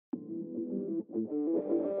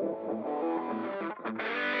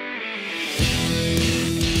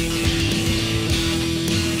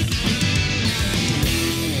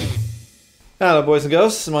Hello, boys and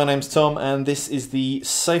girls. My name's Tom, and this is the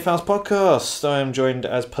Safehouse Podcast. I am joined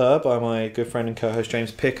as per by my good friend and co-host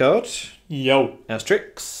James Pickard. Yo. How's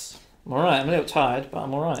Tricks? I'm alright. I'm a little tired, but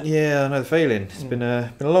I'm alright. Yeah, I know the feeling. It's been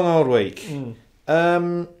a long old week. You've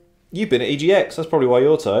been at EGX. That's probably why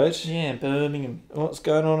you're tired. Yeah, Birmingham. What's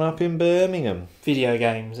going on up in Birmingham? Video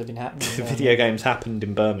games have been happening. Video games happened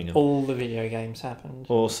in Birmingham. All the video games happened.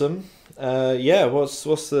 Awesome. Yeah. What's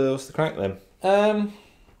the crack then?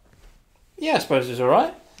 Yeah, I suppose it's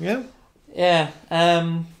alright. Yeah. Yeah.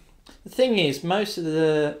 The thing is, most of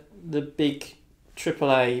the big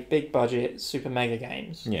AAA, big budget, super mega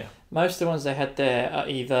games. Yeah. Most of the ones they had there are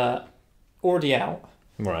either already out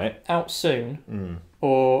soon,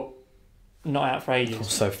 or not out for ages.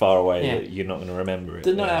 So far away that you're not going to remember it.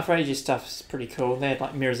 The not out for ages stuff is pretty cool. They had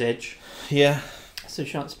like Mirror's Edge. Yeah. So a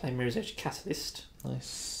chance to play Mirror's Edge Catalyst.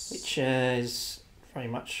 Nice. Which is very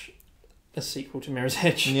much a sequel to Mirror's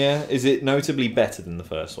Edge. Yeah. Is it notably better than the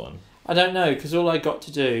first one? I don't know, because all I got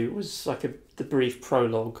to do was like the brief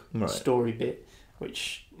prologue story bit,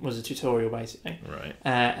 which was a tutorial basically. Right.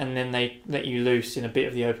 And then they let you loose in a bit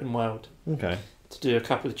of the open world. Okay. To do a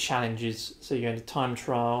couple of challenges. So you had a time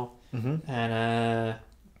trial and a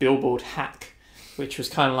billboard hack, which was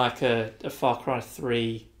kind of like a Far Cry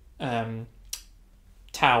 3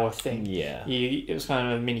 tower thing. Yeah. It was kind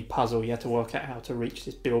of a mini puzzle. You had to work out how to reach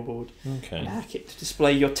this billboard and hack it to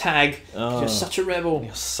display your tag. You're such a rebel.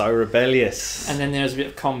 You're so rebellious. And then there was a bit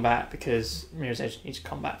of combat because Mirror's Edge needs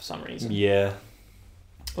combat for some reason. Yeah.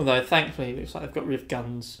 Although thankfully it looks like they've got rid of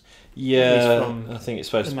guns. Yeah, I think it's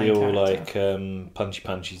supposed to be all character. like punchy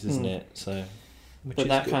punchies, isn't it? So, but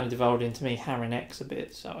that kind of devolved into me hammering X a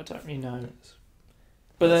bit, so I don't really know.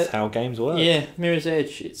 But that's how games work. Yeah, Mirror's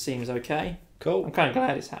Edge, it seems okay. Cool. I'm kind of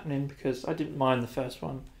glad it's happening because I didn't mind the first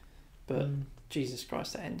one, but Jesus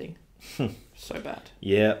Christ, that ending, so bad.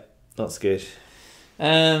 Yeah, that's good.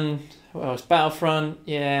 Well, it's Battlefront.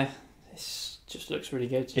 Yeah, it just looks really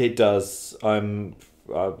good. It does. I'm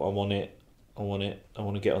on it. I want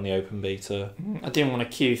to get on the open beta. I didn't want to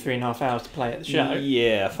queue 3.5 hours to play at the show.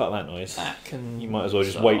 Yeah, fuck that noise. You might as well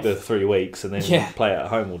just wait the 3 weeks and then play it at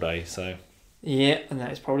home all day. So. Yeah, and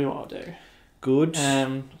that is probably what I'll do. Good.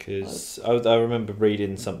 Because I remember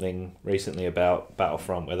reading something recently about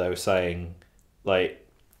Battlefront where they were saying, like,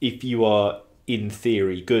 if you are in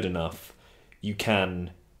theory good enough, you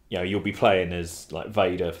can, you'll be playing as like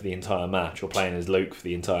Vader for the entire match or playing as Luke for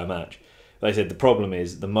the entire match. They said the problem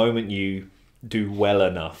is the moment you do well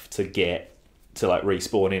enough to get to like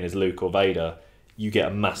respawn in as Luke or Vader, you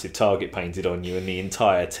get a massive target painted on you and the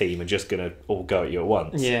entire team are just going to all go at you at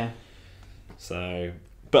once. Yeah. So,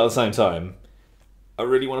 but at the same time, I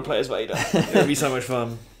really want to play as Vader. It would be so much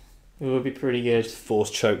fun. It would be pretty good. Force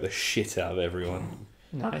choke the shit out of everyone.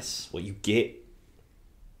 Nice. What you get.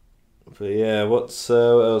 But yeah, what else?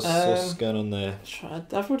 What's going on there?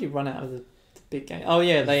 I've already run out of the big game. Oh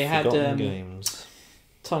yeah, they had games.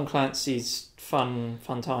 Tom Clancy's fun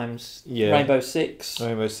times. Yeah. Rainbow Six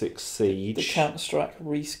Siege. The Counter-Strike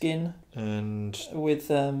reskin. And with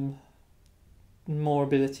more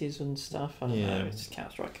abilities and stuff. I don't know, it's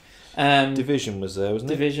Counter-Strike. Division was there,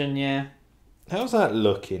 wasn't it? Division, yeah. How's that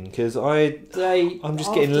looking? Because I'm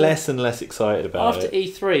just getting less and less excited about it. After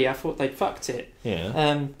E3, I thought they'd fucked it.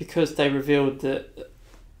 Yeah. Because they revealed that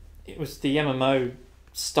it was the MMO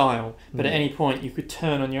style, but at any point you could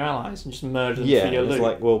turn on your allies and just murder them for your loot. Yeah,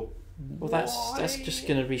 like, well, that's just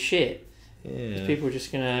going to be shit. Yeah. People are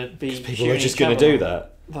just going to be people are just going to do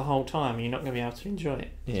that the whole time. You're not going to be able to enjoy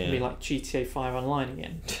it. It's going to be like GTA 5 Online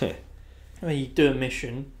again. I mean, you do a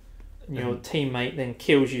mission, and your teammate then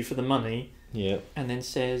kills you for the money. Yeah. And then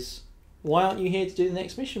says, "Why aren't you here to do the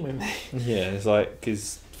next mission with me?" Yeah, it's like,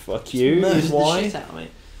 because fuck you. Is why? The shit out of me.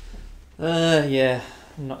 Yeah.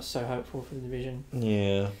 I'm not so hopeful for the Division.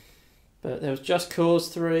 Yeah. But there was Just Cause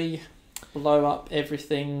 3, blow up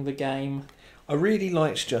everything, the game. I really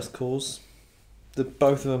liked Just Cause.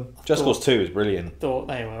 Both of them. Just Cause 2 is brilliant. Thought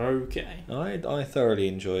they were okay. I thoroughly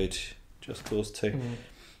enjoyed Just Cause 2.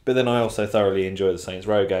 But then I also thoroughly enjoy the Saints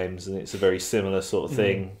Row games, and it's a very similar sort of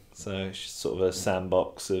thing. So it's just sort of a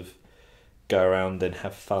sandbox of go around and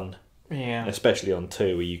have fun. Yeah. Especially on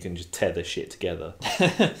 2 where you can just tether shit together.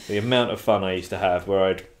 The amount of fun I used to have where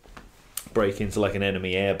I'd break into like an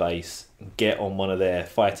enemy airbase, get on one of their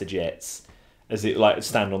fighter jets as it like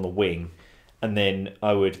stand on the wing, and then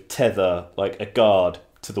I would tether like a guard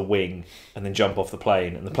to the wing and then jump off the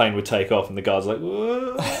plane, and the plane would take off and the guard's like,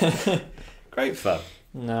 whoa. Great fun.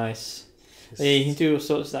 Nice. Yeah, you can do all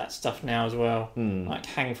sorts of that stuff now as well. Like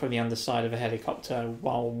hang from the underside of a helicopter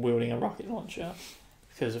while wielding a rocket launcher.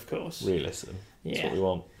 Because of course. Realism. That's Yeah. what we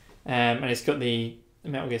want. And it's got the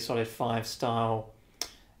Metal Gear Solid 5 style,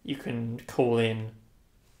 you can call in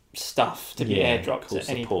stuff to be airdropped at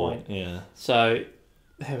any point. Yeah. So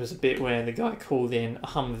there was a bit where the guy called in a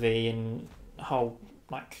Humvee and a whole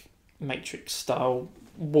like Matrix style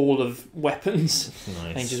wall of weapons. Nice.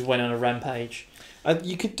 And he just went on a rampage.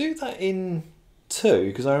 You could do that in 2,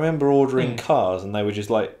 because I remember ordering cars and they were just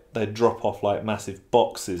like, they'd drop off like massive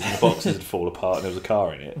boxes and the boxes would fall apart and there was a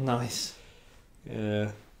car in it. Nice.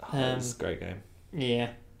 Yeah. It's a great game. Yeah.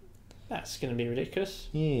 That's going to be ridiculous.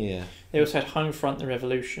 Yeah. They also had Homefront: The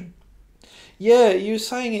Revolution. Yeah, you were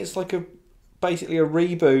saying it's like basically a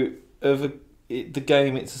reboot of the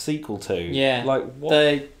game it's a sequel to. Yeah. Like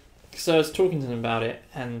what? So I was talking to them about it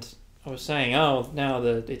and I was saying, now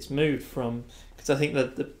it's moved from... Because I think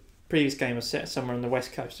that the previous game was set somewhere on the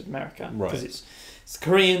west coast of America. Right. Because it's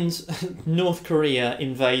Koreans... North Korea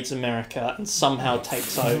invades America and somehow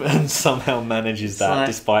takes over. And somehow manages that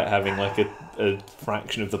despite having like a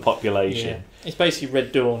fraction of the population. Yeah. It's basically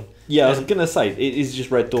Red Dawn. Yeah, I was going to say, it is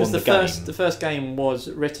just Red Dawn the game. The first game was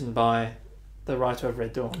written by the writer of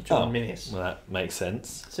Red Dawn, John Minnis. Well, that makes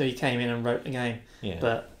sense. So he came in and wrote the game. Yeah.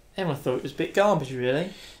 But everyone thought it was a bit garbage,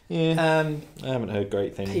 really. Yeah. I haven't heard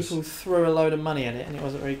great things. People threw a load of money at it and it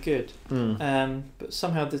wasn't very good. But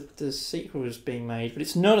somehow the sequel was being made, but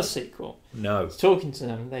it's not a sequel. No. Talking to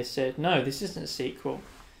them, they said, no, this isn't a sequel.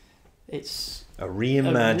 It's a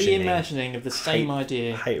reimagining of the same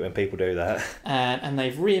idea. I hate when people do that. And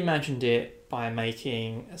they've reimagined it by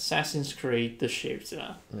making Assassin's Creed the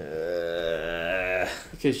shooter.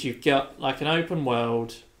 Because you've got like an open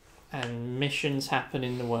world and missions happen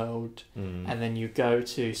in the world and then you go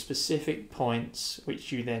to specific points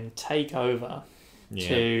which you then take over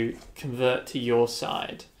to convert to your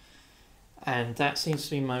side. And that seems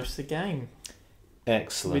to be most of the game.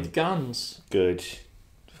 Excellent. With guns. Good.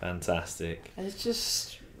 Fantastic. And it's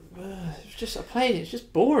just I played it, it's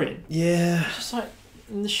just boring. Yeah. It's just like,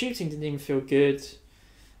 and the shooting didn't even feel good.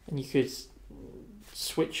 And you could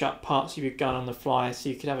switch up parts of your gun on the fly, so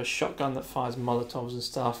you could have a shotgun that fires Molotovs and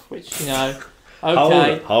stuff, which, okay,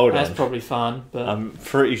 hold that's on. Probably fun, but I'm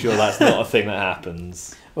pretty sure that's not a thing that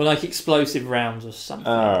happens. Well, like explosive rounds or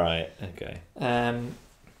something. Alright, okay.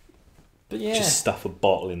 But yeah. Just stuff a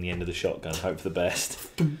bottle in the end of the shotgun, hope for the best.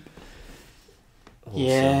 Awesome.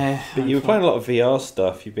 Yeah. But you were playing a lot of VR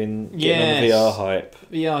stuff. You've been getting on the VR hype.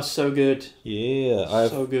 VR's so good. Yeah.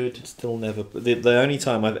 I've good. Still never... The only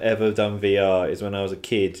time I've ever done VR is when I was a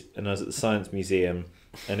kid and I was at the Science Museum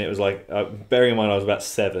and it was like... bearing in mind I was about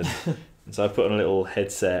 7 and so I put on a little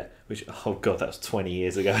headset, which... Oh God, that was 20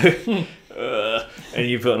 years ago. And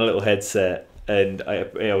you put on a little headset and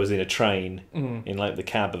I was in a train, in like the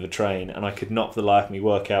cab of a train, and I could not for the life of me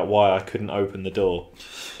work out why I couldn't open the door.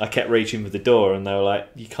 I kept reaching for the door and they were like,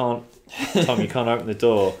 Tom, you can't open the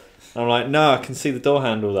door. And I'm like, no, I can see the door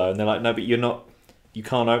handle though. And they're like, no, but you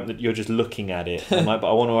can't open it, you're just looking at it. I'm like, but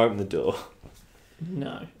I want to open the door.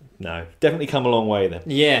 No, definitely come a long way then.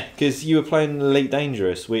 Yeah. Because you were playing Elite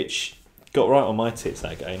Dangerous, which got right on my tits,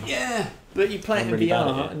 that game. Yeah, but you play it in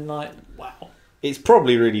VR and like, wow. It's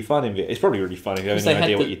probably really fun in VR. It's probably really fun if you have no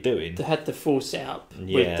idea what you're doing. They had the full setup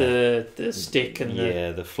with the stick and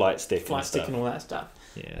the flight stick and all that stuff.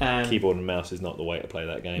 Yeah, keyboard and mouse is not the way to play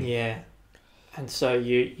that game. Yeah, and so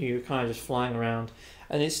you're kind of just flying around,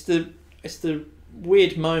 and it's the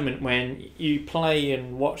weird moment when you play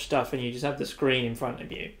and watch stuff and you just have the screen in front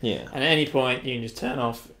of you. Yeah, and at any point you can just turn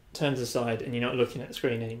to the side and you're not looking at the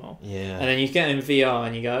screen anymore. Yeah. And then you get in VR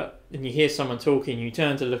and you go and you hear someone talking, you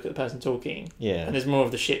turn to look at the person talking. Yeah. And there's more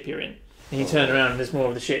of the ship you're in. And you turn around and there's more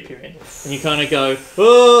of the ship you're in. And you kind of go,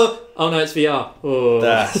 oh no, it's VR. Oh.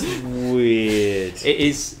 That's weird. It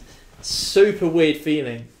is super weird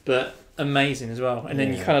feeling, but amazing as well. And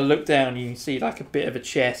then you kind of look down and you can see like a bit of a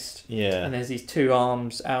chest. Yeah. And there's these 2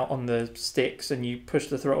 arms out on the sticks and you push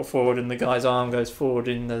the throttle forward and the guy's arm goes forward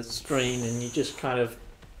in the screen and you just kind of...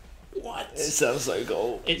 What? It sounds so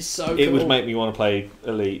cool. It's so cool. It would make me want to play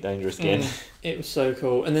Elite Dangerous again. It was so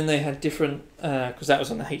cool. And then they had different... Because that was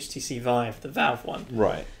on the HTC Vive, the Valve one.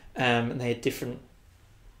 Right. And they had different...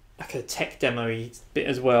 Like a tech demo-y bit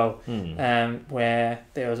as well. Where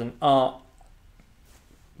there was an art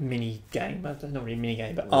mini game. Not really mini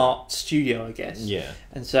game, but art studio, I guess. Yeah.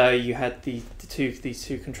 And so you had these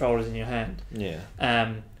two controllers in your hand.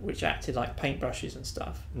 Yeah. Which acted like paintbrushes and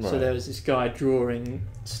stuff. Right. So there was this guy drawing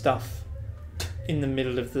stuff in the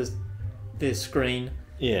middle of the screen.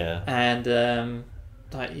 Yeah. And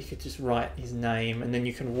like you could just write his name, and then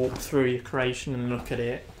you can walk through your creation and look at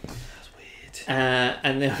it. That's weird.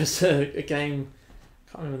 And there was a game.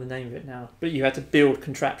 I can't remember the name of it now, but you had to build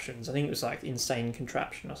contraptions. I think it was like Insane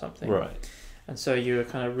Contraption or something. Right. And so you were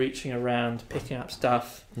kind of reaching around, picking up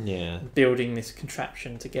stuff, building this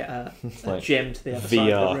contraption to get a like gem to the other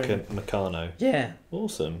side of the room. VR Meccano. Yeah.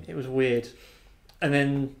 Awesome. It was weird. And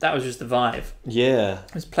then that was just the Vive. Yeah.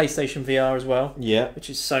 There's PlayStation VR as well. Yeah.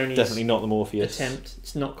 Which is Sony's definitely not the Morpheus attempt.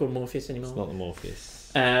 It's not called Morpheus anymore. It's not the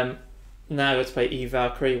Morpheus. Now I got to play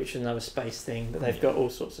Valkyrie, which is another space thing, but they've got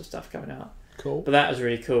all sorts of stuff coming out. Cool. But that was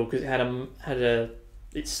really cool because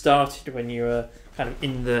it started when you were kind of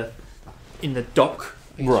in the dock.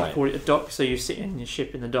 Right. You call it a dock. So you're sitting in your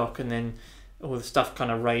ship in the dock, and then all the stuff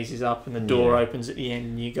kind of raises up, and the door opens at the end,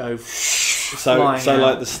 and you go. So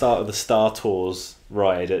like the start of the Star Tours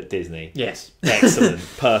ride at Disney. Yes. Excellent.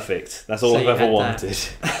 Perfect. That's all I've ever wanted.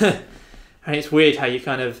 And it's weird how you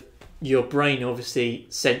kind of, your brain obviously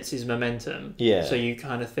senses momentum. Yeah. So you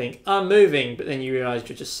kind of think, I'm moving, but then you realise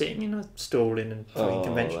you're just sitting in a stall in a fucking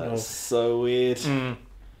conventional. That's so weird.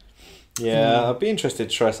 Yeah, I'd be interested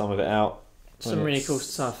to try some of it out. Some really cool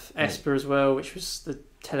stuff. Esper as well, which was the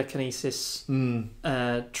telekinesis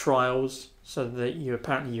trials. So that you had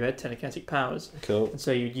telekinetic powers. Cool. And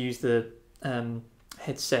so you'd use the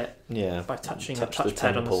headset by touching a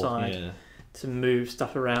touchpad on the side to move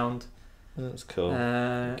stuff around. That's cool.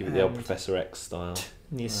 Give it the old Professor X style.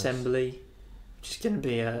 The assembly, which is going to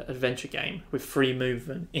be an adventure game with free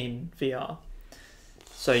movement in VR.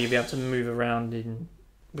 So you'll be able to move around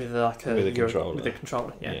with a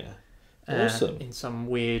controller. Yeah. Awesome. In some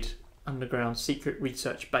weird underground secret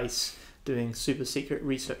research base, doing super secret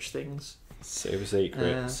research things. Super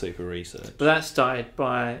secret, super research. But that started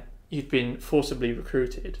by you'd been forcibly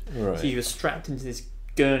recruited. Right. So you were strapped into this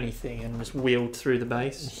gurney thing and was wheeled through the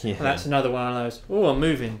base. Yeah. And that's another one of those, I'm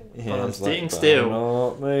moving, but I'm sitting still. I'm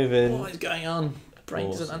not moving. What is going on? Brain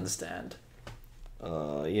doesn't understand.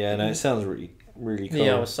 It sounds really, really cool.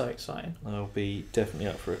 Yeah, I was so excited. I'll be definitely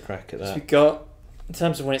up for a crack at that. So we've got, in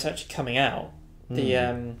terms of when it's actually coming out,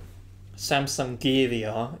 the Samsung Gear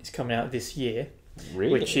VR is coming out this year.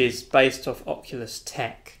 Really? Which is based off Oculus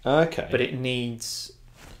tech. Okay. But it needs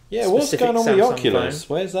what's going on with the Oculus?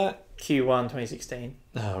 Phone. Where's that? Q1 2016.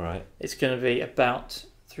 Oh, right. It's going to be about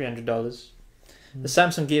 $300. The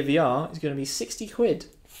Samsung Gear VR is going to be £60.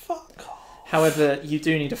 Fuck off. However, you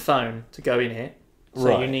do need a phone to go in it.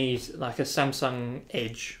 So you need like a Samsung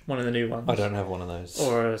Edge, one of the new ones. I don't have one of those.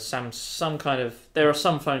 Or some kind of... There are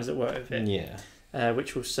some phones that work with it. Yeah.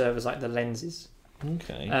 Which will serve as like the lenses.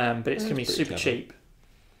 Okay. But it's going to be super cheap.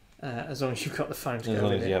 As long as you've got the phone to go with it. As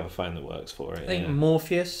long as you have a phone that works for it. I think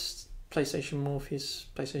PlayStation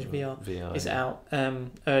VR is out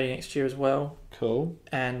early next year as well. Cool.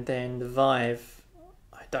 And then the Vive,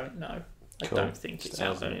 I don't know. I don't think it's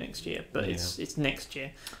out early next year, but it's next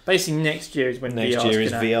year. Basically, next year is when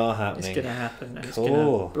VR happening. It's going to happen, and it's going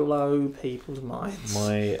to blow people's minds.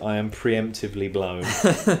 I am preemptively blown.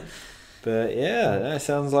 But yeah, that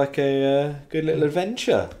sounds like a good little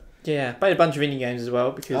adventure. Yeah, played a bunch of indie games as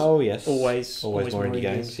well because always more indie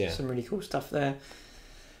games. Yeah, some really cool stuff there.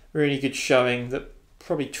 Really good showing that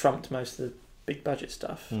probably trumped most of the big budget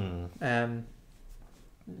stuff. In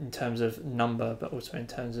terms of number, but also in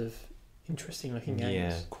terms of interesting looking games.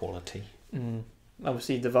 Yeah, quality.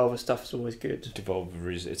 Obviously, Devolver stuff is always good.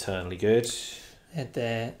 Devolver is eternally good. Had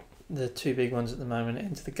the two big ones at the moment: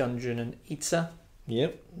 Enter the Gungeon and Itza.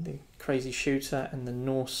 Yep. The crazy shooter and the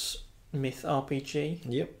Norse myth RPG.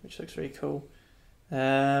 Yep. Which looks really cool.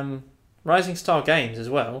 Rising Star Games as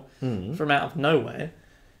well, from out of nowhere,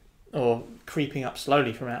 or creeping up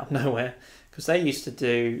slowly from out of nowhere, because they used to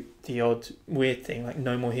do the odd weird thing like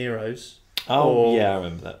No More Heroes. Oh, I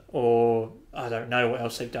remember that. Or I don't know what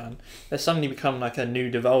else they've done. They've suddenly become like a new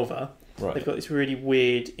Devolver. Right. They've got this really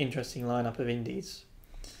weird, interesting lineup of indies.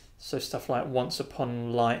 So stuff like Once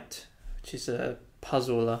Upon Light, which is a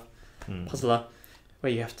puzzler,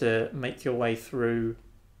 where you have to make your way through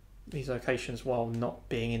these locations while not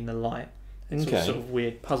being in the light. It's all sort of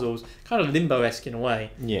weird puzzles, kind of Limbo-esque in a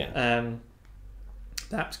way. Yeah.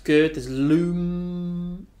 That's good. There's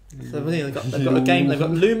they've got a game. They've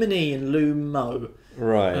got Lumini and Lumo.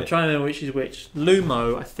 Right. I'm trying to remember which is which.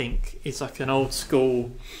 Lumo, I think, is like an old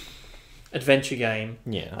school adventure game.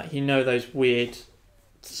 Yeah. Like, those weird.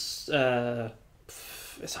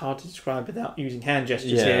 It's hard to describe without using hand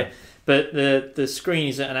gestures here. But the screen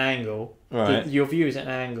is at an angle. Right. Your view is at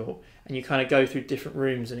an angle, and you kind of go through different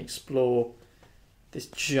rooms and explore this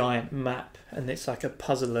giant map, and it's like a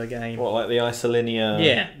puzzler game. What, like the Isolinear?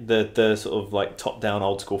 Yeah. The sort of like top-down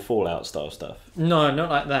old school Fallout style stuff? No, not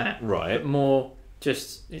like that. Right. But more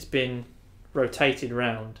just it's been rotated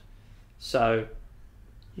round. So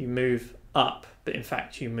you move up, but in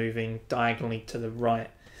fact you're moving diagonally to the right.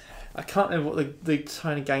 I can't remember what the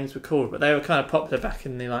tiny games were called, but they were kind of popular back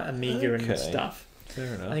in the like Amiga and stuff.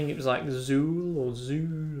 Fair enough. I think it was like Zool or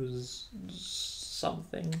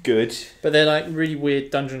something. Good. But they're like really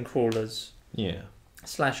weird dungeon crawlers. Yeah.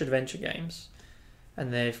 / adventure games.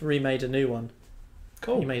 And they've remade a new one.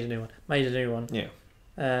 Cool. Made a new one. Yeah.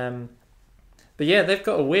 But yeah, they've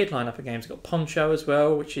got a weird lineup of games. They've got Poncho as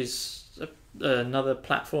well, which is another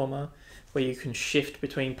platformer where you can shift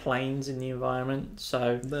between planes in the environment.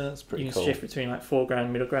 So that's pretty you can cool. shift between like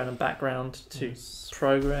foreground, middle ground, and background to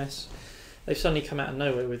progress. They've suddenly come out of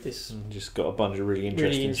nowhere with this. And just got a bunch of really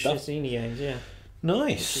interesting stuff. indie games, yeah.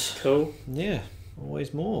 Nice. Which is cool. Yeah,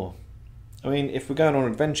 always more. I mean, if we're going on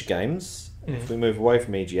adventure games, if we move away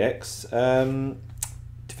from EGX,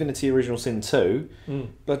 Divinity Original Sin 2,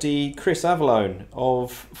 bloody Chris Avellone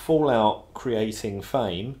of Fallout creating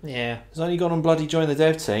fame, has only gone on bloody join the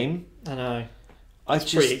dev team. I know.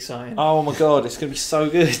 It's pretty exciting. Oh my god, it's going to be so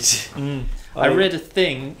good. I read a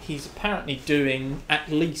thing, he's apparently doing at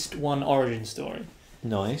least one origin story.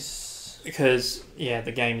 Nice. Because,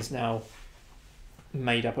 the game is now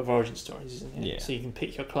made up of origin stories, isn't it? Yeah. So you can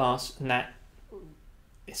pick your class, and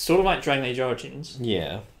it's sort of like Dragon Age Origins.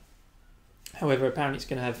 Yeah. However, apparently it's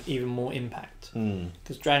going to have even more impact.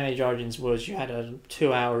 Because Dragon Age Origins was, you had a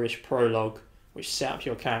 2-hour-ish prologue, which set up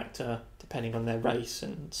your character depending on their race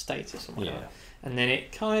and status and whatever. And then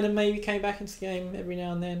it kind of maybe came back into the game every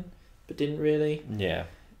now and then, but didn't really. Yeah.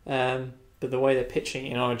 But the way they're pitching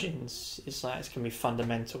it in Origins is like it's going to be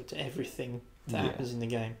fundamental to everything that happens in the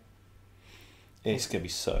game. It's going to be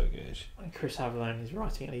so good. And Chris Avellone is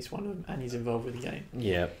writing at least one of them, and he's involved with the game.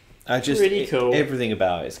 Yeah. Really cool. Everything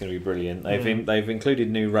about it's going to be brilliant. They've included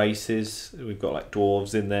new races. We've got like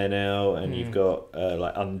dwarves in there now, and you've got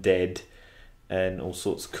like undead and all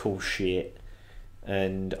sorts of cool shit.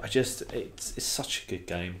 And it's such a good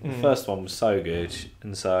game. The first one was so good,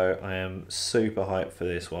 and so I am super hyped for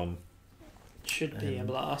this one. Should be a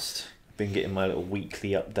blast. I've been getting my little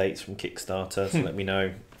weekly updates from Kickstarter, so let me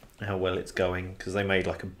know how well it's going, because they made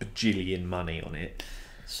like a bajillion money on it.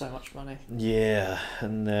 So much money. Yeah,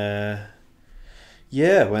 and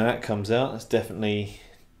when that comes out, that's definitely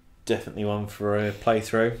one for a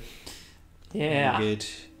playthrough. Yeah, good.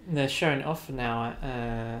 They're showing it off now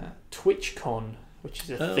at TwitchCon, which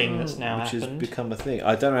is a thing that's now happened. Which has become a thing.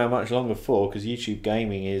 I don't know how much longer for, because YouTube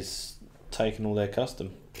Gaming is taking all their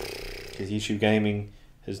custom. Because YouTube Gaming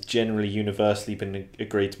has generally universally been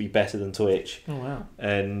agreed to be better than Twitch. Oh wow!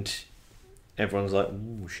 And everyone's like,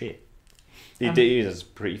 "Ooh, shit." It is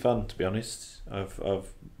pretty fun, to be honest. I've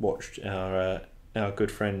watched our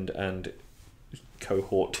good friend and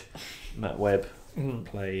cohort Matt Webb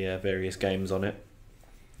play various games on it,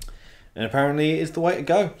 and apparently it's the way to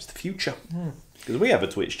go. It's the future, because we have a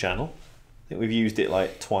Twitch channel. I think we've used it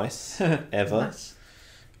like twice ever, Nice.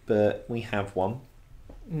 But we have one.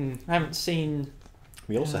 I haven't seen.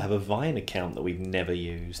 We also have a Vine account that we've never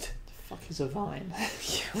used. The fuck is a Vine?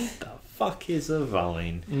 What the fuck is a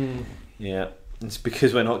Vine? Yeah, it's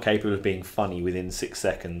because we're not capable of being funny within 6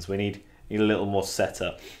 seconds. We need a little more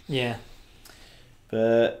setup. Yeah.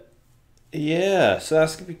 But yeah, so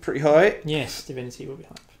that's gonna be pretty high. Yes, Divinity will be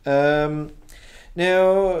hype.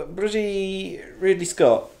 Now, bloody Ridley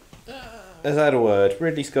Scott has had a word.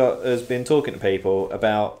 Ridley Scott has been talking to people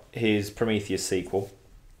about his Prometheus sequel,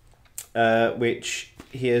 which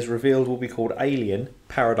he has revealed will be called Alien: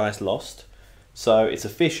 Paradise Lost. So it's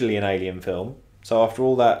officially an Alien film. So after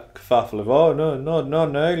all that kerfuffle of not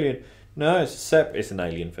an Alien, no, it's an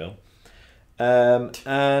Alien film,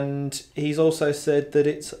 and he's also said that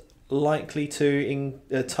it's likely to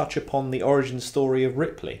touch upon the origin story of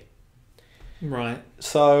Ripley. Right.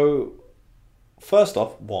 So, first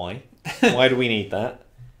off, why? Why do we need that?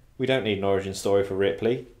 We don't need an origin story for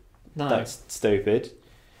Ripley. No. That's stupid.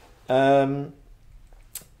 I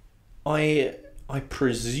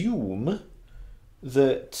presume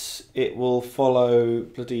that it will follow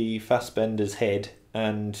bloody Fassbender's head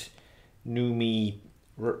and Noomi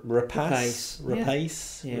Rapace.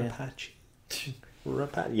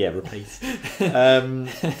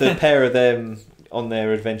 The pair of them on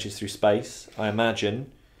their adventures through space, I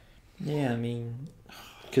imagine. Yeah, I mean,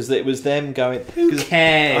 because it was them going. Who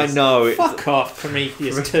cares? I know. Fuck off,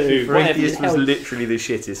 Prometheus 2. Prometheus was literally the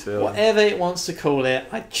shittest film. Whatever it wants to call it,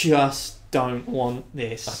 I just don't want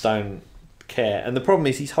this. I don't care. And the problem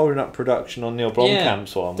is he's holding up production on Neil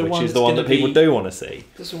Blomkamp's one, which is the one that people do want to see.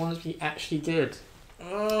 That's the one that's actually good.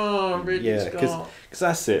 Oh, Ridley Scott. Because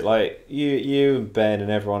that's it. Like you and Ben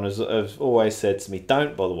and everyone have always said to me,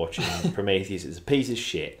 don't bother watching Prometheus. It's a piece of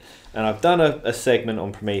shit. And I've done a segment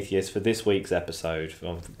on Prometheus for this week's episode,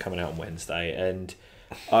 coming out on Wednesday. And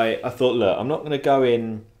I thought, look, I'm not going to go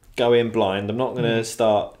in go in blind. I'm not going to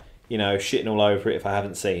start, shitting all over it if I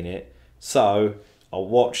haven't seen it. So I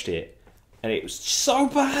watched it, and it was so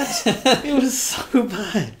bad. It was so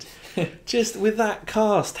bad. Just with that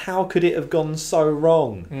cast, how could it have gone so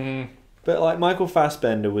wrong? But Michael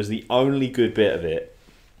Fassbender was the only good bit of it,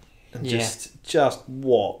 and just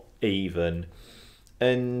what even.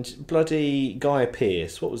 And bloody Guy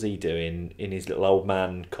Pearce, what was he doing in his little old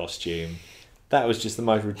man costume? That was just the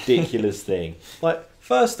most ridiculous thing.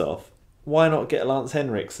 First off, why not get Lance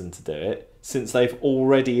Henriksen to do it, since they've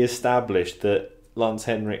already established that Lance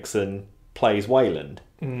Henriksen plays Wayland?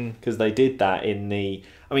 Because they did that in the...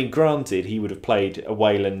 I mean, granted, he would have played a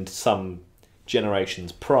Wayland some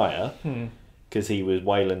generations prior, because he was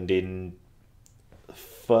Wayland in the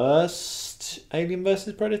first Alien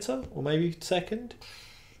vs. Predator, or maybe second.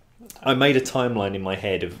 I made a timeline in my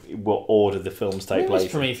head of what order the films take place.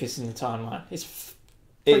 Where's Prometheus in the timeline?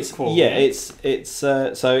 It's cool. Yeah, it's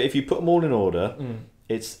so if you put them all in order,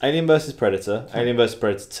 it's Alien vs. Predator, Alien vs.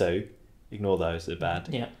 Predator 2. Ignore those, they're bad.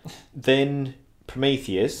 Yeah. Then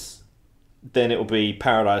Prometheus. Then it will be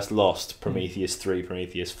Paradise Lost, Prometheus 3,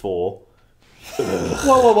 Prometheus 4.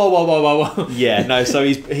 Whoa. Yeah, no, so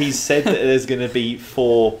he's said that there's going to be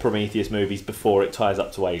 4 Prometheus movies before it ties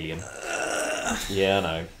up to Alien. Yeah, I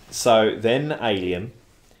know. So then Alien.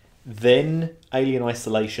 Then Alien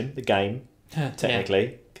Isolation, the game,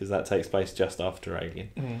 technically, because that takes place just after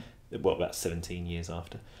Alien. Well, about 17 years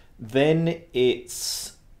after. Then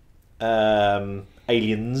it's Aliens.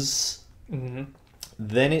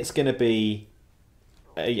 Then it's going to be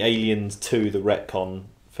Aliens 2, the retcon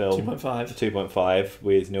film. 2.5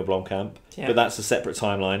 with Neil Blomkamp. Yeah. But that's a separate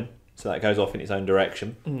timeline, so that goes off in its own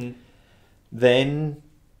direction. Then,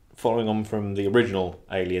 following on from the original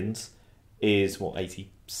Aliens, is,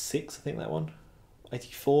 86, I think that one?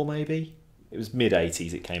 84 maybe? It was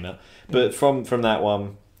mid-80s it came out. But from that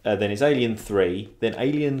one, then it's Alien 3, then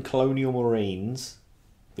Alien Colonial Marines,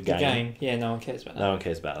 the game. Yeah, no one cares about that. No one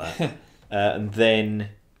cares about that. And then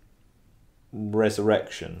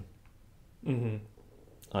Resurrection.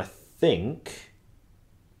 I think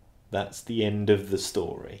that's the end of the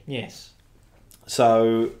story. Yes.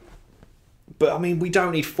 So, but I mean, we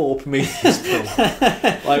don't need 4 Prometheus films.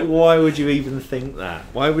 Why would you even think that?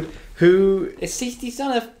 Why would... Who... He's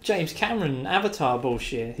done a James Cameron Avatar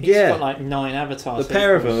bullshit. He's got 9 Avatars. The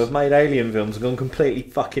pair of them have made Alien films and gone completely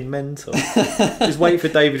fucking mental. Just wait for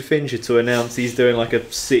David Fincher to announce he's doing a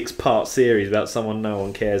 6-part series about someone no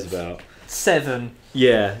one cares about. 7.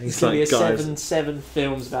 Yeah. It's going to be seven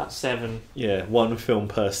films about 7. Yeah, 1 film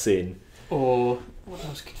per sin. Or, what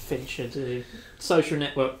else could Fincher do? Social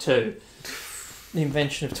Network 2. The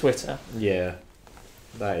invention of Twitter. Yeah.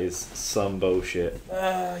 That is some bullshit.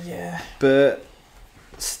 Yeah. But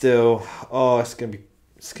still, it's gonna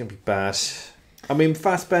be bad. I mean,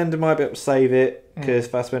 Fassbender might be able to save it because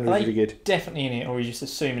Fassbender was really good. Definitely in it, or are you just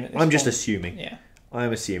assuming at this I'm point? just assuming. Yeah.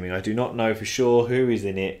 I'm assuming. I do not know for sure who is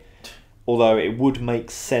in it. Although it would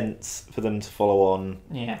make sense for them to follow on.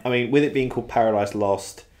 Yeah. I mean, with it being called Paradise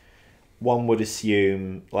Lost, one would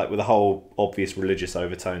assume, with the whole obvious religious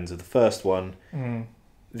overtones of the first one.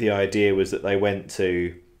 The idea was that they went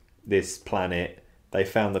to this planet, they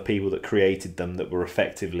found the people that created them that were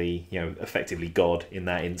effectively God in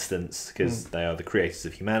that instance, because they are the creators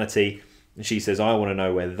of humanity. And she says, I want to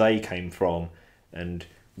know where they came from, and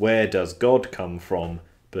where does God come from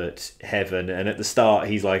but heaven? And at the start,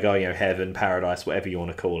 he's like, heaven, paradise, whatever you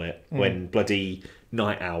want to call it, when bloody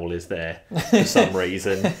Night Owl is there for some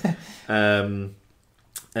reason.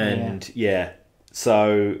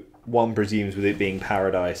 So... one presumes with it being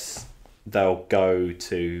paradise, they'll go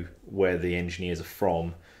to where the engineers are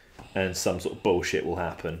from and some sort of bullshit will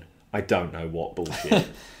happen. I don't know what bullshit.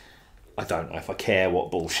 I don't know if I care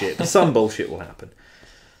what bullshit, but some bullshit will happen.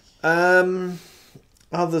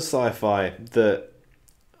 Other sci-fi that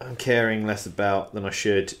I'm caring less about than I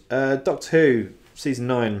should. Doctor Who, Season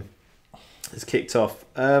 9 has kicked off.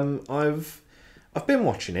 I've been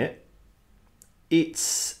watching it.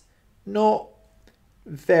 It's not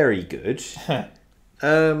very good.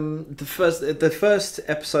 The first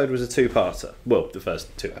episode was a 2-parter. Well, the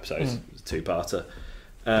first 2 episodes was a 2-parter,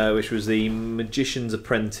 which was The Magician's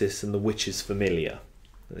Apprentice and The Witch's Familiar,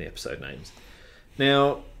 the episode names.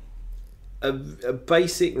 Now, a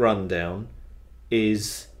basic rundown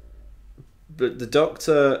is that the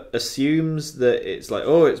Doctor assumes that it's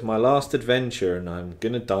it's my last adventure and I'm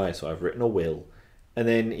going to die, so I've written a will. And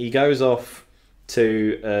then he goes off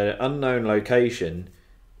to an unknown location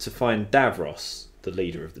to find Davros, the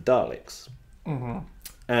leader of the Daleks.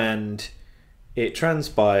 And it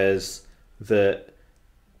transpires that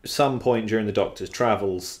some point during the Doctor's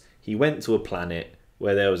travels, he went to a planet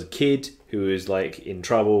where there was a kid who was like in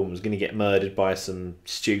trouble and was going to get murdered by some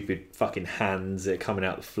stupid fucking hands that are coming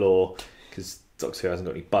out the floor because Doctor Who hasn't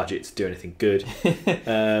got any budget to do anything good.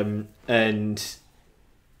 And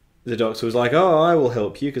the Doctor was like, "Oh, I will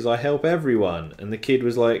help you because I help everyone." And the kid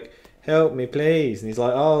was like, "Help me, please." And he's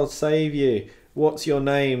like, "I'll save you. What's your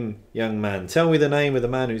name, young man? Tell me the name of the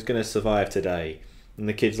man who's going to survive today." And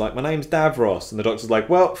the kid's like, "My name's Davros." And the Doctor's like,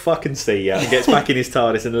 "Well, fucking see ya." And gets back in his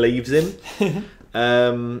TARDIS and leaves him.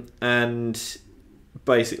 And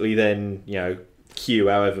basically then, cue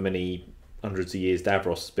however many hundreds of years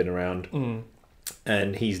Davros has been around.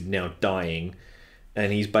 And he's now dying.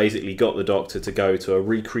 And he's basically got the Doctor to go to a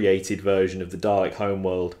recreated version of the Dalek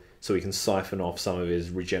homeworld so he can siphon off some of his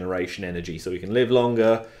regeneration energy so he can live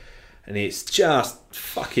longer. And it's just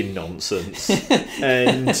fucking nonsense.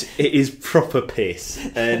 And it is proper piss.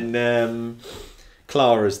 And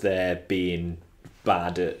Clara's there being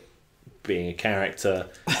bad at being a character.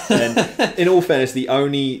 And in all fairness, the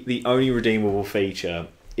only redeemable feature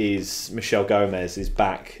is Michelle Gomez is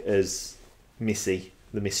back as Missy,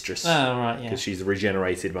 the mistress. Oh, right, yeah. Because she's a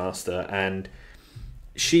regenerated master. And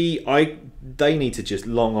they need to just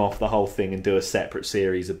long off the whole thing and do a separate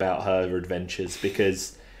series about her adventures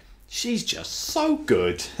because she's just so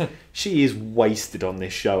good. She is wasted on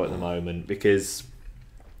this show at the moment because,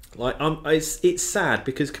 it's sad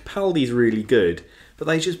because Capaldi's really good, but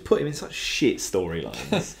they just put him in such shit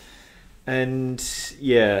storylines. And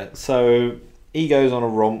yeah, so he goes on a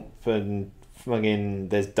romp and fucking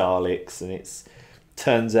there's Daleks, and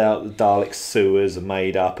turns out the Dalek sewers are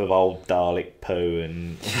made up of old Dalek poo,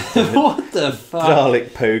 and what the fuck?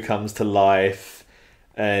 Dalek poo comes to life.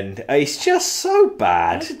 And it's just so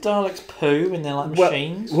bad. Why do Daleks poo when they're like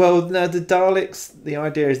machines? Well, no, the Daleks, the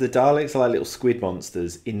idea is the Daleks are like little squid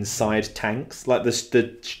monsters inside tanks. Like the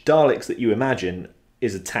Daleks that you imagine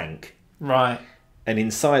is a tank. Right. And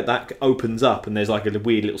inside that opens up and there's like a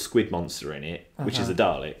weird little squid monster in it, which is a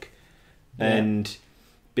Dalek. Yeah. And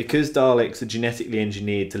because Daleks are genetically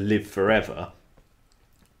engineered to live forever,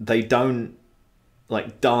 they don't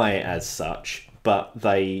die as such, but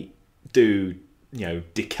they do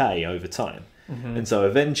decay over time. And so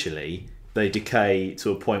eventually they decay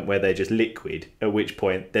to a point where they're just liquid, at which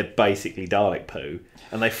point they're basically Dalek poo,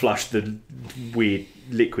 and they flush the weird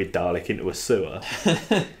liquid Dalek into a sewer.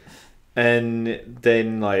 And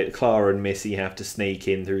then Clara and Missy have to sneak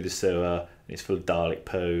in through the sewer, and it's full of Dalek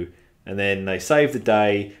poo, and then they save the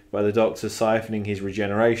day by the Doctor siphoning his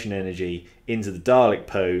regeneration energy into the Dalek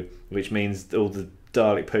poo, which means all the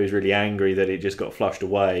Dalek poo is really angry that it just got flushed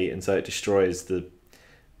away, and so it destroys the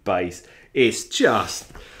base. It's just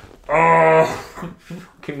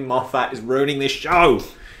fucking Moffat is ruining this show.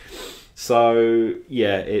 So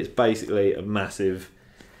yeah, it's basically a massive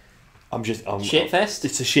shit fest.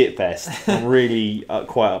 It's a shit fest. I'm really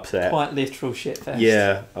quite upset. Quite literal shit fest.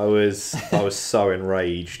 Yeah, I was so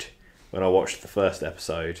enraged when I watched the first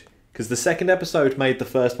episode. Because the second episode made the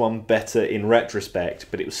first one better in retrospect,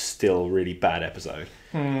 but it was still a really bad episode.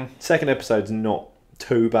 Second episode's not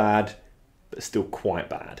too bad, but still quite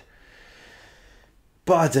bad.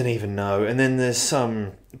 But I don't even know. And then there's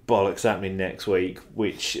some bollocks happening next week,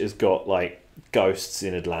 which has got ghosts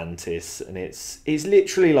in Atlantis, and it's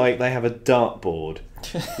literally like they have a dartboard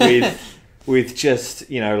with just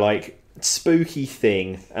spooky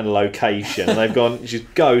thing and location. And they've gone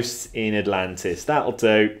just ghosts in Atlantis. That'll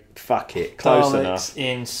do. Fuck it. Close enough. Daleks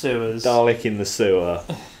in sewers. Dalek in the sewer.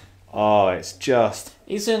 Oh, it's just.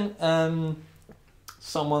 Isn't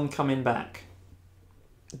someone coming back?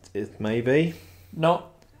 Maybe.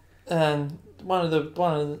 Not one of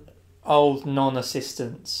the old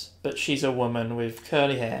non-assistants, but she's a woman with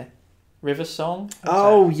curly hair. River Song?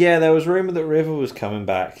 Yeah, there was rumour that River was coming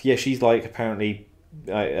back. Yeah, she's apparently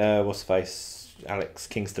what's the face? Alex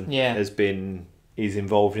Kingston is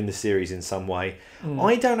involved in the series in some way.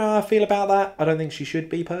 I don't know how I feel about that. I don't think she should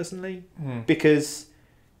be personally, because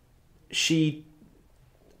she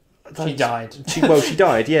died. She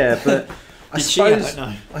died, yeah, but I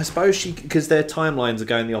suppose she, because their timelines are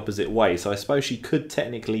going the opposite way, so I suppose she could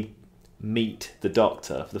technically meet the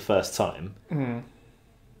Doctor for the first time.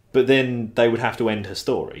 But then they would have to end her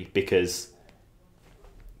story because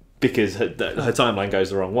her timeline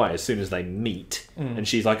goes the wrong way as soon as they meet. And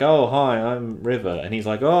she's like, "Oh, hi, I'm River," and he's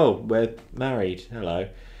like, "Oh, we're married. Hello."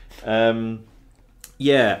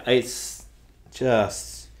 Yeah, it's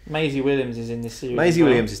just. Maisie Williams is in this series. Maisie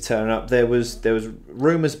Williams is turning up. There was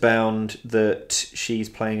rumours bound that she's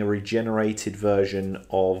playing a regenerated version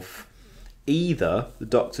of either the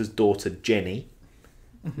Doctor's daughter Jenny,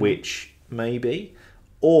 which maybe,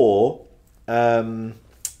 or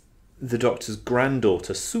the Doctor's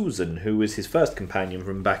granddaughter, Susan, who was his first companion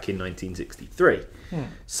from back in 1963.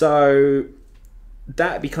 So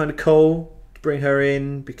that'd be kind of cool to bring her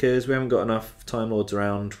in, because we haven't got enough Time Lords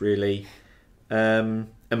around, really. And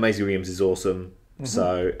Maisie Williams is awesome.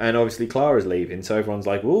 So, and obviously Clara's leaving, so everyone's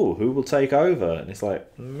like, "Ooh, who will take over?" And it's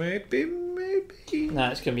like, maybe. No,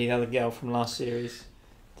 it's going to be the other girl from last series.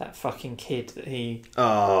 That fucking kid that he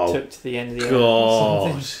took to the end of the earth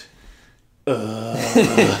or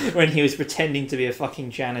something. When he was pretending to be a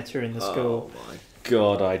fucking janitor in the school. Oh my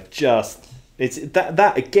god, it's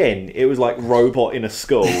that again, it was like Robot in a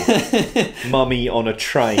school, Mummy on a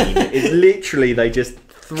train. It's literally, they just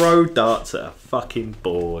throw darts at a fucking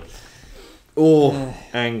board. Oh,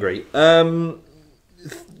 angry.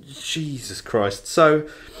 Jesus Christ. So,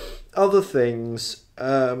 other things,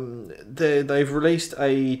 they've released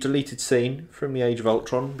a deleted scene from the Age of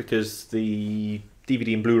Ultron, because the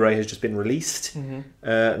DVD and Blu-ray has just been released,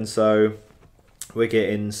 and so we're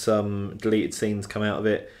getting some deleted scenes come out of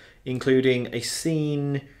it, including a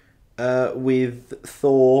scene with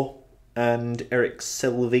Thor and Eric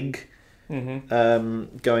Selvig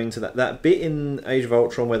going to that bit in Age of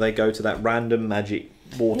Ultron where they go to that random magic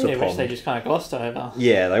water pond. Which they just kind of glossed over.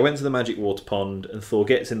 Yeah, they went to the magic water pond, and Thor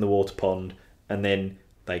gets in the water pond, and then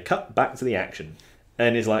they cut back to the action.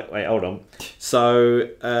 And it's like, wait, hold on. So,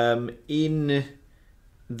 in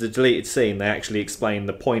the deleted scene, they actually explain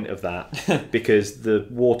the point of that, because the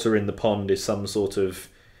water in the pond is some sort of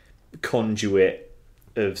conduit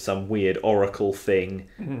of some weird oracle thing,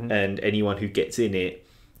 and anyone who gets in it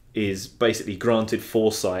is basically granted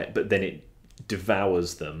foresight, but then it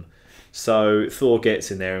devours them. So Thor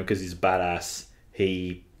gets in there, and because he's a badass,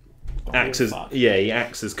 he acts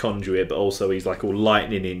as conduit, but also he's like all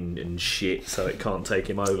lightning in and shit, so it can't take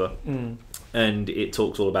him over. And it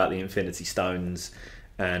talks all about the Infinity Stones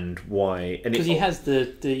and why, and because he has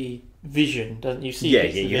the vision, doesn't you? See,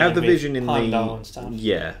 you have the vision in Heimdall and stuff.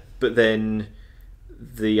 Yeah, but then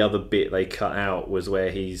the other bit they cut out was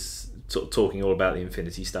where he's sort of talking all about the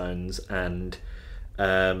Infinity Stones, and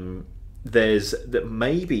there's that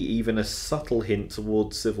maybe even a subtle hint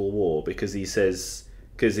towards Civil War, because he says,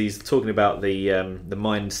 because he's talking about the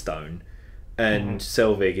Mind Stone, and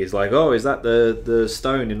Selvig is like, "Oh, is that the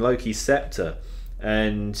stone in Loki's scepter?"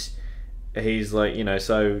 And he's like,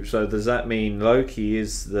 so does that mean Loki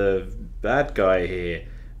is the bad guy here?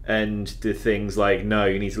 And the Thing's like, no,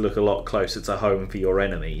 you need to look a lot closer to home for your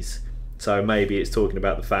enemies. So maybe it's talking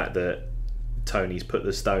about the fact that Tony's put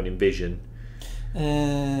the stone in Vision.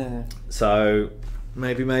 So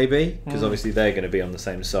maybe, because obviously they're going to be on the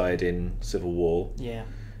same side in Civil War. Yeah.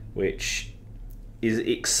 Which is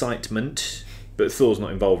excitement, but Thor's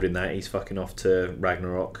not involved in that. He's fucking off to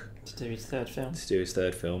Ragnarok to do his third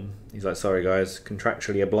film. He's like, sorry guys,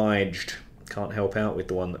 contractually obliged. Can't help out with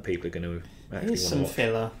the one that people are going to actually want to some watch.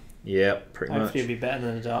 Filler. Yeah, pretty much. Hopefully it'll be better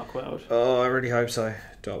than The Dark World. Oh, I really hope so.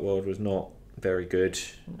 Dark World was not very good.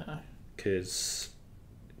 No. Because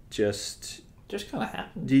just kind of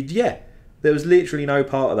happened. Yeah. There was literally no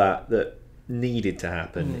part of that needed to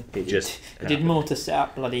happen. It just It did more to set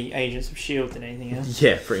up bloody Agents of S.H.I.E.L.D. than anything else.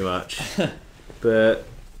 Yeah, pretty much. But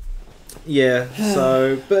yeah,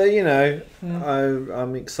 so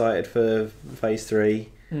I'm excited for Phase 3.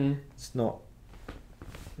 It's not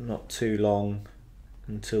too long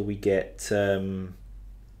until we get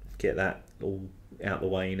that all out the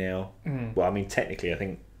way now. Well, I mean, technically I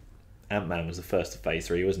think Ant-Man was the first of Phase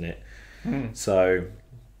 3, wasn't it? So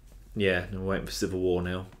yeah, we're waiting for Civil War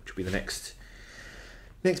now, which will be the next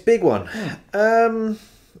big one.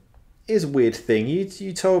 Here's a weird thing.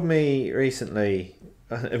 You told me recently,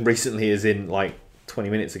 and recently as in like 20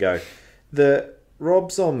 minutes ago, that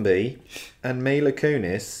Rob Zombie and Mila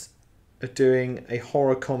Kunis are doing a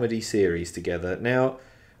horror comedy series together. Now,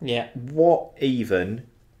 yeah, what even?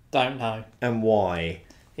 Don't know. And why?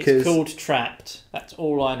 It's called Trapped. That's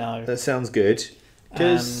all I know. That sounds good.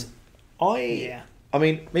 Because I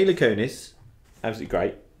mean, Mila Kunis, absolutely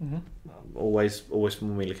great. Always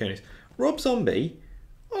from Mila Kunis. Rob Zombie,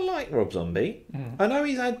 I like Rob Zombie. I know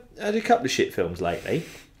he's had a couple of shit films lately,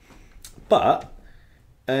 but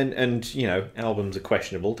and albums are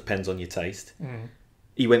questionable. Depends on your taste.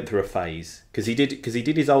 He went through a phase because he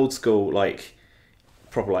did his old school like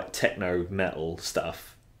proper like techno metal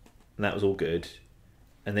stuff, and that was all good.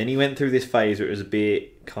 And then he went through this phase where it was a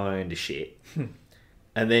bit kind of shit.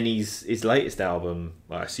 And then his latest album,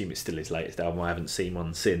 well, I assume it's still his latest album, I haven't seen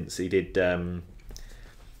one since. He did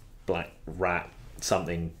Black Rat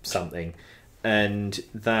something, and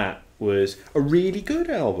that was a really good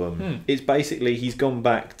album. It's basically, he's gone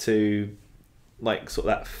back to like sort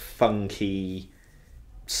of that funky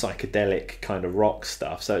psychedelic kind of rock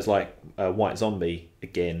stuff. So it's like White Zombie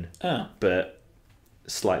again, but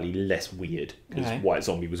slightly less weird, because White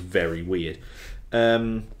Zombie was very weird.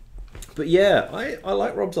 But yeah, I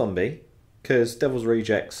like Rob Zombie, because Devil's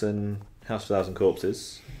Rejects and House of a Thousand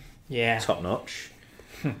Corpses, top notch.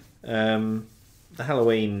 The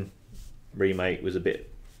Halloween remake was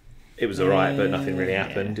it was alright, but nothing really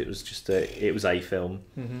happened. It was just it was a film.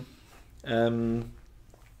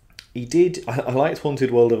 I liked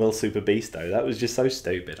Haunted World of El Super Beast though. That was just so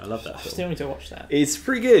stupid. I love that film. I still need to watch that. It's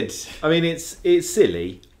pretty good. I mean, it's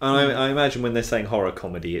silly. I imagine when they're saying horror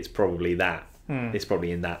comedy, it's probably that. It's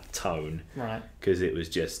probably in that tone, right? Because it was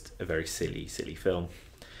just a very silly film.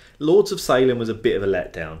 Lords of Salem was a bit of a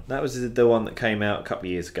letdown. That was the one that came out a couple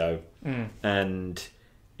of years ago, and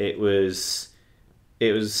it was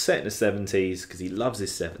set in the 70s, because he loves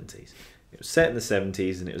his 70s. It was set in the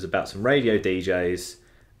 70s, and it was about some radio DJs,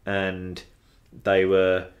 and they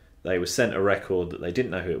were sent a record that they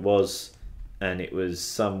didn't know who it was, and it was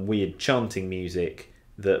some weird chanting music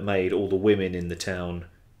that made all the women in the town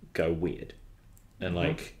go weird and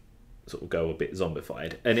like sort of go a bit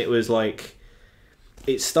zombified. And it was like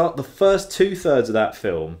the first 2/3 of that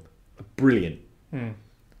film are brilliant, and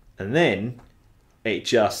then it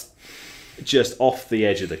just off the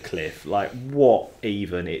edge of the cliff. Like, what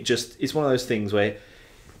even? It's one of those things where,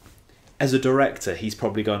 as a director, he's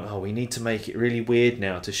probably gone, oh, we need to make it really weird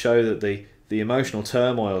now to show that the emotional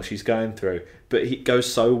turmoil she's going through. But it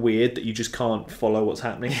goes so weird that you just can't follow what's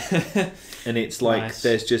happening. And it's like,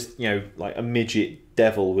 there's just, like a midget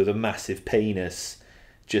devil with a massive penis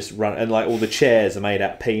just run, and like all the chairs are made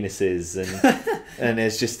out of penises, and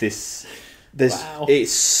there's just this,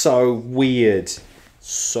 it's so weird.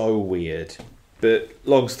 So weird. But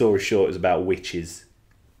long story short, it's about witches.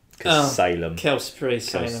 Because Salem.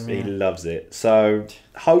 Salem. He loves it. So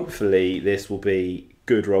hopefully this will be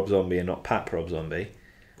good Rob Zombie and not Pap Rob Zombie.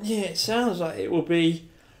 Yeah, it sounds like it will be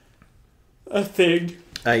a thing.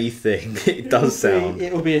 It does sound.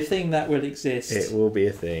 It will be a thing that will exist. It will be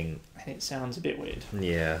a thing. And it sounds a bit weird.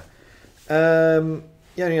 Yeah. The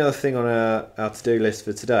only other thing on our to-do list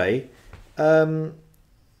for today,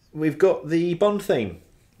 we've got the Bond theme.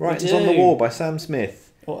 Writings on the Wall by Sam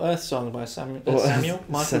Smith. Or Earth Song by Samuel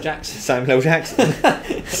Jackson. Samuel L. Jackson.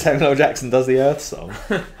 Samuel L. Jackson does the Earth Song.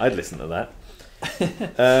 I'd listen to that.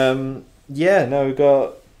 We've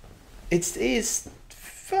got... It's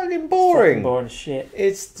fucking boring. Fucking boring shit.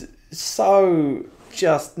 It's so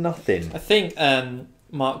just nothing. I think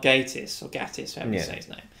Mark Gatiss, or Gattis, however you say his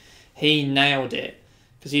name, he nailed it,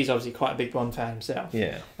 because he's obviously quite a big Bond fan himself.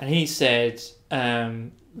 Yeah. And he said...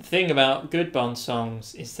 the thing about good Bond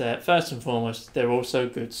songs is that, first and foremost, they're also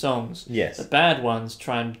good songs. Yes. The bad ones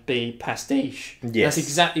try and be pastiche. Yes. That's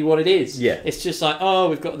exactly what it is. Yeah. It's just like,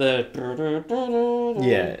 we've got the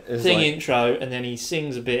thing intro, and then he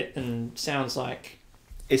sings a bit and sounds like...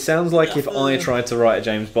 It sounds like if I tried to write a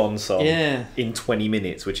James Bond song in 20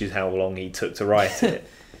 minutes, which is how long he took to write it.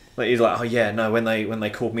 Like, he's like, when they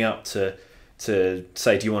called me up to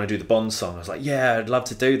say, do you want to do the Bond song? I was like, yeah, I'd love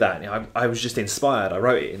to do that. I was just inspired. I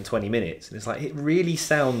wrote it in 20 minutes. And it's like, it really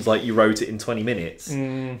sounds like you wrote it in 20 minutes.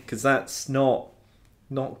 Because that's not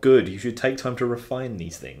good. You should take time to refine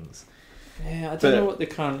these things. Yeah, I don't know what the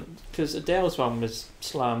current... Because Adele's one was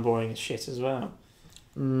slow and boring as shit as well.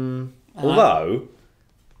 Although...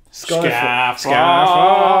 Skyfall.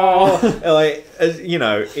 Like,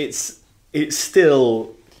 it's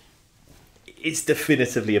still... It's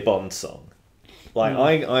definitively a Bond song. Like,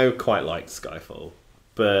 I quite liked Skyfall,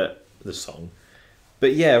 but the song.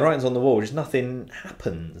 But yeah, Writings on the Wall, just nothing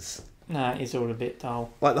happens. Nah, it's all a bit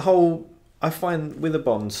dull. Like I find with a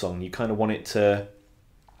Bond song, you kind of want it to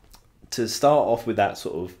start off with that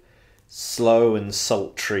sort of slow and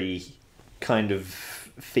sultry kind of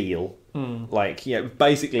feel. Like,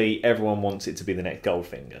 basically everyone wants it to be the next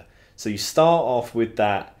Goldfinger. So you start off with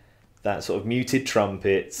that sort of muted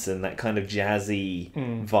trumpets and that kind of jazzy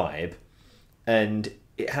vibe, and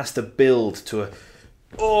it has to build to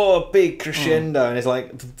a big crescendo, and it's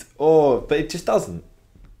like, but it just doesn't.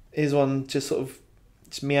 His one just sort of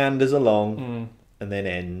just meanders along and then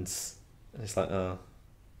ends, and it's like, I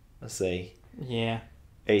see. Yeah.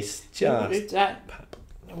 It's just...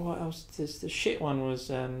 What else? The shit one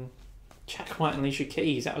was... Jack White and Alicia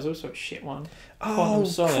Keys, that was also a shit one. Oh,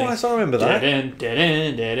 Christ, I remember that.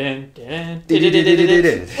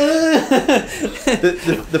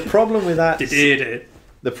 The problem with that...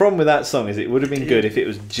 The problem with that song is it would have been good if it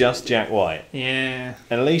was just Jack White. Yeah.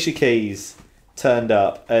 And Alicia Keys turned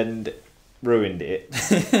up and ruined it,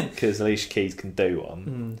 because Alicia Keys can do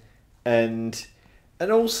one.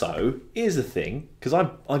 And also, here's the thing, because I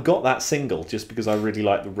got that single just because I really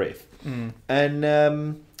liked the riff.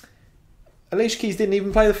 And Alicia Keys didn't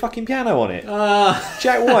even play the fucking piano on it.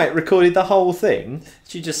 Jack White recorded the whole thing.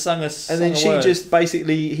 She just sung a And then she just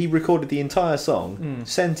basically, he recorded the entire song,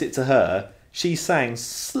 sent it to her. She sang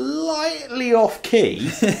slightly off key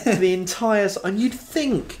for the entire song. And you'd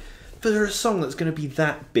think, for a song that's going to be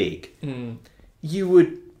that big,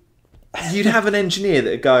 you'd have an engineer that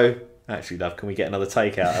would go, actually, love, can we get another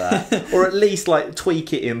take out of that? Or at least like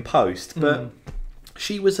tweak it in post. But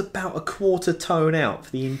she was about a quarter tone out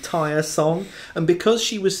for the entire song. And because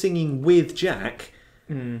she was singing with Jack,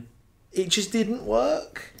 it just didn't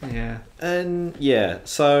work. Yeah. And yeah,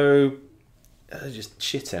 so just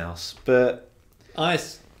shithouse. But I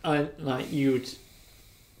like, you would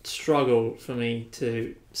struggle for me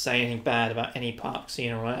to say anything bad about any Park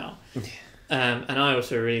Scene Royale. And I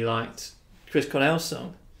also really liked Chris Cornell's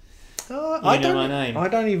song. I Know My Name. I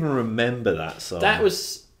don't even remember that song.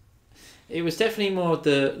 It was definitely more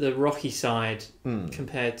the rocky side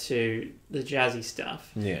compared to the jazzy stuff.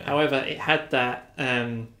 Yeah. However, it had that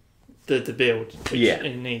the build, which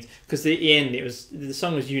it needs, because at the end the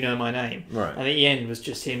song was You Know My Name, right? And at the end was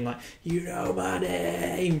just him like, You Know My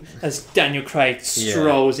Name, as Daniel Craig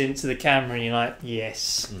strolls into the camera, and you're like,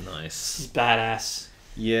 yes, nice, he's badass.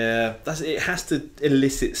 Yeah, it has to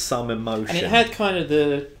elicit some emotion, and it had kind of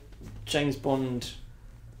the James Bond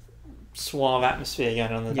suave atmosphere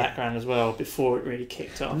going on in the background as well before it really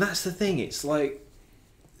kicked off. And that's the thing, it's like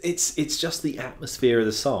it's just the atmosphere of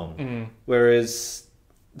the song, whereas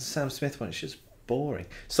the Sam Smith one, it's just boring.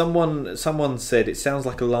 Someone said it sounds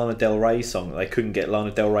like a Lana Del Rey song that they couldn't get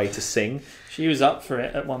Lana Del Rey to sing. She was up for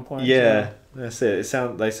it at one point. Yeah, that's it.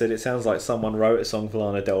 They said it sounds like someone wrote a song for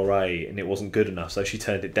Lana Del Rey and it wasn't good enough, so she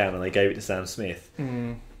turned it down and they gave it to Sam Smith.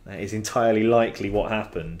 That is entirely likely what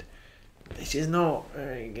happened. It's just not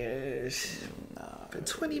very good. No. But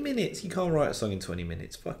 20 minutes, you can't write a song in 20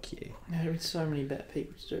 minutes. Fuck you. There are so many better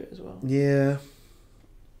people to do it as well. Yeah.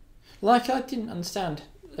 Like, I didn't understand.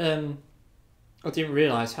 I didn't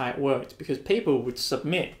realise how it worked, because people would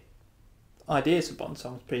submit ideas for Bond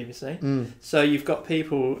songs previously. So you've got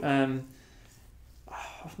people,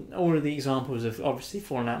 all of the examples have obviously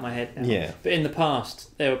fallen out of my head now. Yeah. But in the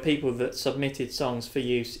past, there were people that submitted songs for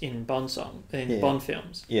use in Bond Bond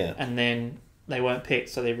films. Yeah. And then they weren't picked,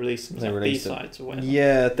 so they released them as B-sides or whatever.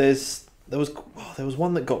 Yeah, there was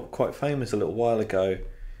one that got quite famous a little while ago.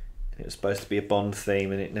 It was supposed to be a Bond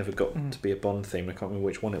theme, and it never got to be a Bond theme. I can't remember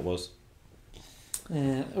which one it was.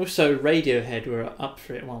 Also, Radiohead were up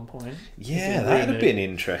for it at one point. Yeah, that would have been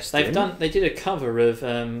interesting. They did a cover of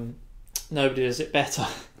Nobody Does It Better.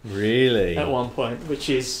 Really? At one point, which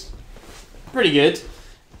is pretty good.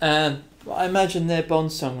 But I imagine their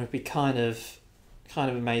Bond song would be kind of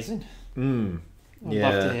amazing. I'd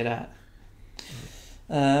love to hear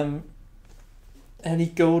that. Ellie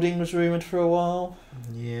Goulding was rumoured for a while.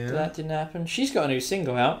 Yeah. But that didn't happen. She's got a new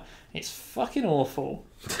single out. It's fucking awful.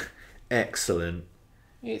 Excellent.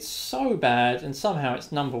 It's so bad, and somehow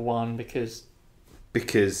it's number one because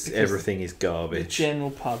everything is garbage. The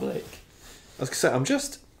general public. I was gonna say, I'm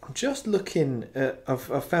just looking at,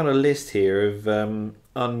 I've found a list here of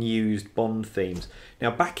unused Bond themes.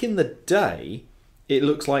 Now, back in the day, it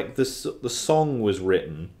looks like the song was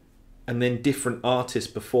written, and then different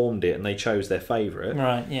artists performed it, and they chose their favourite.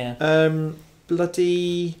 Right. Yeah.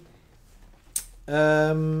 Bloody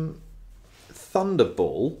Thunderball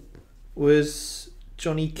was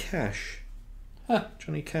Johnny Cash. Huh.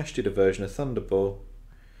 Johnny Cash did a version of Thunderball,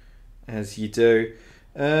 as you do.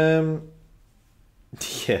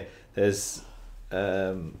 Yeah, there's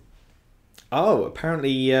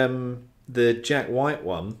apparently the Jack White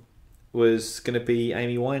one was going to be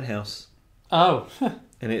Amy Winehouse. Oh.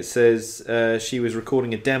 And it says she was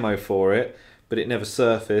recording a demo for it, but it never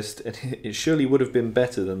surfaced, and it surely would have been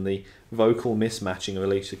better than the vocal mismatching of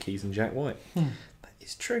Alicia Keys and Jack White. That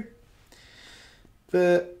is true.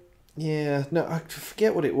 But yeah, no, I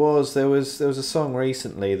forget what it was. There was a song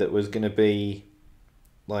recently that was going to be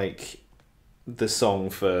like the song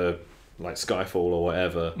for like Skyfall or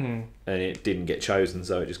whatever, and it didn't get chosen,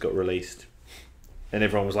 so it just got released. And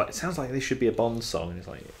everyone was like, "It sounds like this should be a Bond song," and it's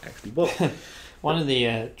like, actually, what? One of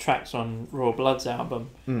the tracks on Raw Blood's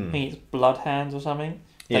album, I think it's Blood Hands or something.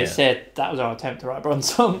 They said that was our attempt to write a Bond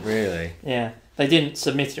song. Really? Yeah. They didn't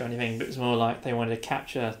submit it or anything, but it was more like they wanted to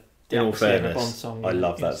capture the in all fairness, Bond song. I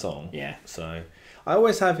love that song. Yeah. So I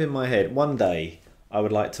always have in my head, one day I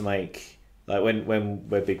would like to make, like when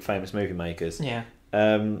we're big famous movie makers, make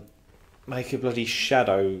a bloody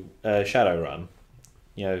shadow run,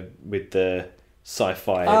 with the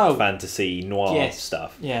sci-fi fantasy noir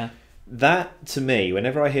stuff. Yeah. that to me,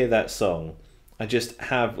 whenever I hear that song, I just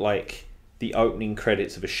have like the opening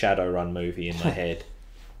credits of a Shadowrun movie in my head.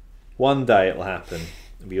 One day it'll happen.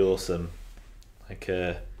 It'll be awesome. Like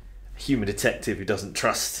a human detective who doesn't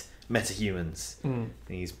trust metahumans. And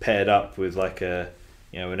he's paired up with like an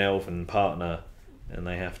elven partner, and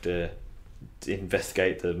they have to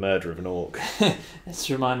investigate the murder of an orc. It's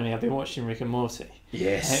reminding me, I've been watching Rick and Morty.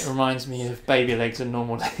 Yes. It reminds me of Baby Legs and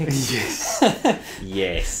Normal Legs. Yes.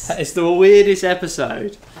 Yes. It's the weirdest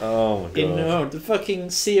episode. Oh my god. The fucking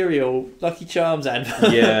cereal Lucky Charms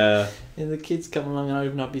advert. Yeah. And the kids come along and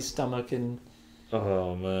open up his stomach and...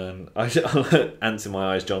 Oh man. Ants in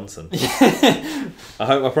my eyes Johnson. I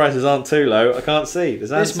hope my prices aren't too low. I can't see.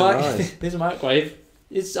 There's ants in my eyes. This microwave,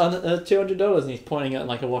 it's on $200 and he's pointing at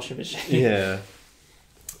like a washing machine. Yeah.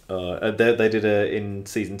 They did in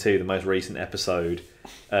season 2, the most recent episode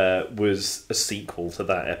was a sequel to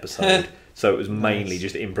that episode. So it was mainly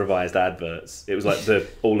just improvised adverts. It was like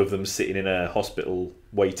all of them sitting in a hospital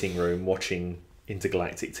waiting room watching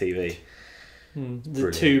intergalactic TV.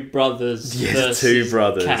 The two brothers versus two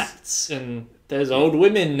brothers. Cats, and there's old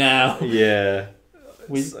women now. Yeah.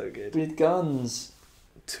 So good. With guns.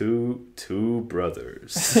 Two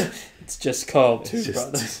brothers. It's just called Two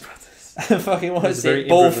Brothers. Fucking what is it?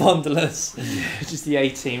 Ball Fondlers. Yeah. Just the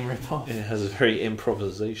A-Team rip-off. It has a very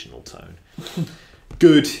improvisational tone.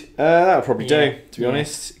 Good. That'll probably do, to be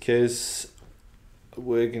honest, because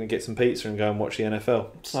we're going to get some pizza and go and watch the NFL.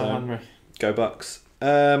 So hungry. Go Bucks.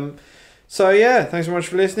 So yeah, thanks so much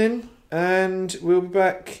for listening, and we'll be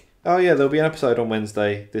back. Oh yeah, there'll be an episode on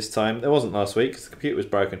Wednesday this time. There wasn't last week because the computer was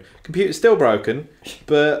broken. Computer's still broken,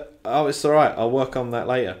 but it's alright. I'll work on that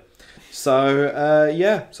later. So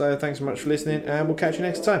so thanks so much for listening, and we'll catch you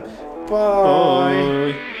next time.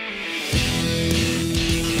 Bye. Bye.